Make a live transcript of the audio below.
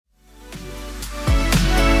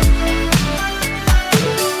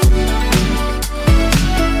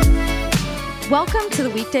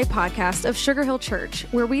the Weekday podcast of Sugar Hill Church,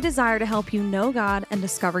 where we desire to help you know God and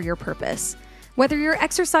discover your purpose. Whether you're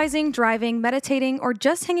exercising, driving, meditating, or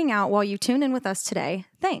just hanging out while you tune in with us today,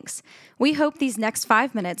 thanks. We hope these next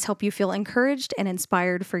 5 minutes help you feel encouraged and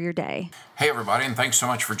inspired for your day. Hey, everybody, and thanks so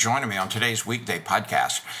much for joining me on today's Weekday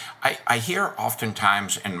podcast. I hear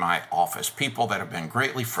oftentimes in my office people that have been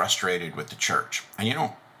greatly frustrated with the church.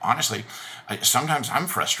 And honestly, sometimes I'm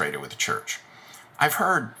frustrated with the church. I've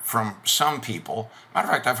heard from some people, matter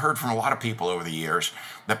of fact, I've heard from a lot of people over the years,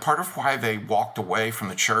 that part of why they walked away from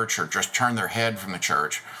the church or just turned their head from the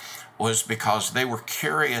church was because they were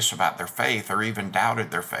curious about their faith or even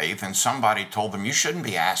doubted their faith, and somebody told them, you shouldn't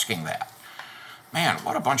be asking that. Man,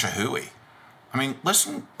 what a bunch of hooey. I mean,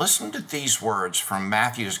 listen to these words from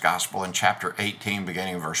Matthew's Gospel in chapter 18,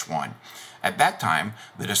 beginning in verse 1. At that time,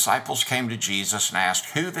 the disciples came to Jesus and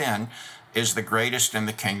asked, who then is the greatest in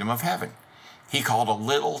the kingdom of heaven? He called a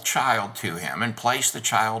little child to him and placed the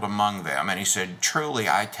child among them. And he said, truly,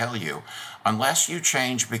 I tell you, unless you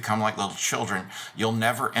change, become like little children, you'll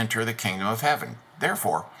never enter the kingdom of heaven.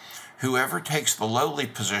 Therefore, whoever takes the lowly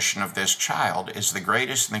position of this child is the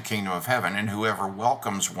greatest in the kingdom of heaven. And whoever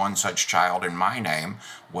welcomes one such child in my name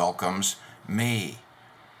welcomes me.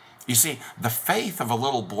 You see, the faith of a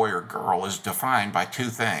little boy or girl is defined by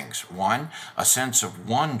two things. One, a sense of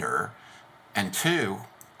wonder, and two,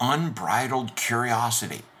 unbridled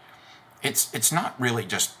curiosity. It's not really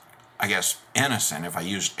just, innocent, if I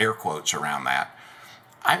use air quotes around that.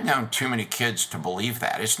 I've known too many kids to believe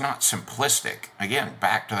that. It's not simplistic. Again,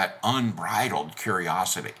 back to that unbridled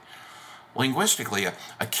curiosity. Linguistically,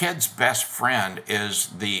 a kid's best friend is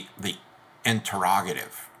the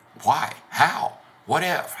interrogative. Why? How? What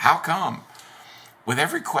if? How come? With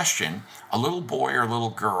every question, a little boy or little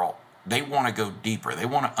girl, they want to go deeper. They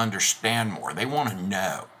want to understand more. They want to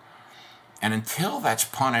know. And until that's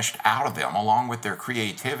punished out of them, along with their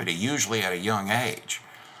creativity, usually at a young age.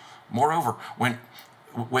 Moreover,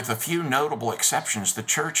 with a few notable exceptions, the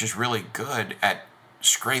church is really good at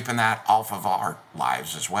scraping that off of our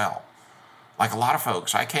lives as well. Like a lot of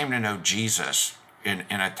folks, I came to know Jesus in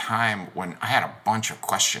a time when I had a bunch of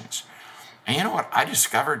questions. And you know what? I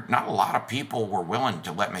discovered not a lot of people were willing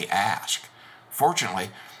to let me ask. Fortunately,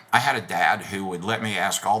 I had a dad who would let me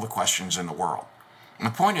ask all the questions in the world. And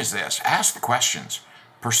the point is this, ask the questions,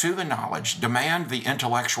 pursue the knowledge, demand the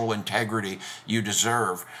intellectual integrity you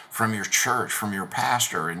deserve from your church, from your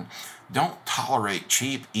pastor, and don't tolerate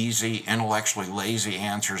cheap, easy, intellectually lazy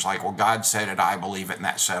answers like, well, God said it, I believe it, and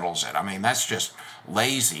that settles it. I mean, that's just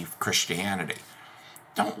lazy Christianity.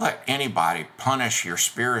 Don't let anybody punish your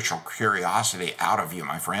spiritual curiosity out of you,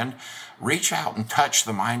 my friend. Reach out and touch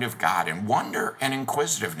the mind of God in wonder and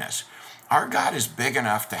inquisitiveness. Our God is big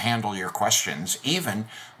enough to handle your questions, even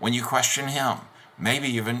when you question Him. Maybe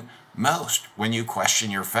even most when you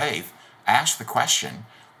question your faith. Ask the question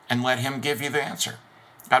and let Him give you the answer.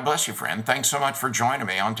 God bless you, friend. Thanks so much for joining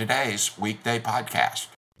me on today's Weekday podcast.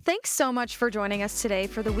 Thanks so much for joining us today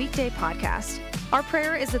for the Weekday podcast. Our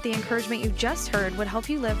prayer is that the encouragement you just heard would help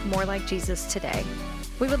you live more like Jesus today.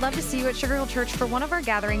 We would love to see you at Sugar Hill Church for one of our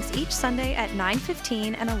gatherings each Sunday at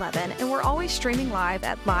 9:15 and 11, and we're always streaming live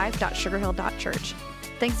at live.sugarhill.church.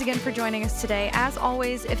 Thanks again for joining us today. As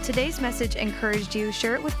always, if today's message encouraged you,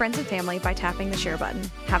 share it with friends and family by tapping the share button.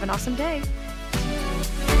 Have an awesome day.